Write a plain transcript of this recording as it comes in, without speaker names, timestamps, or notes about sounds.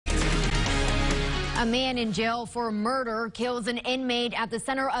A man in jail for murder kills an inmate at the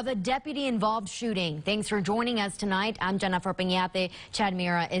center of a deputy-involved shooting. Thanks for joining us tonight. I'm Jennifer Piñate. Chad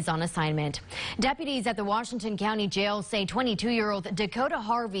Mira is on assignment. Deputies at the Washington County Jail say 22-year-old Dakota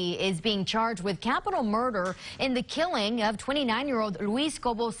Harvey is being charged with capital murder in the killing of 29-year-old Luis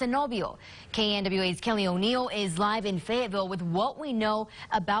Cobo Zenobio. KNWA's Kelly O'Neill is live in Fayetteville with what we know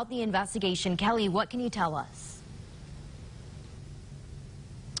about the investigation. Kelly, what can you tell us?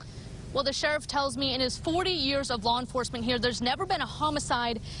 Well, the sheriff tells me in his 40 years of law enforcement here, there's never been a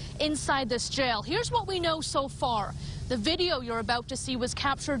homicide inside this jail. Here's what we know so far. The video you're about to see was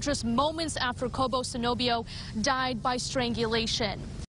captured just moments after Cobo Zenobio died by strangulation.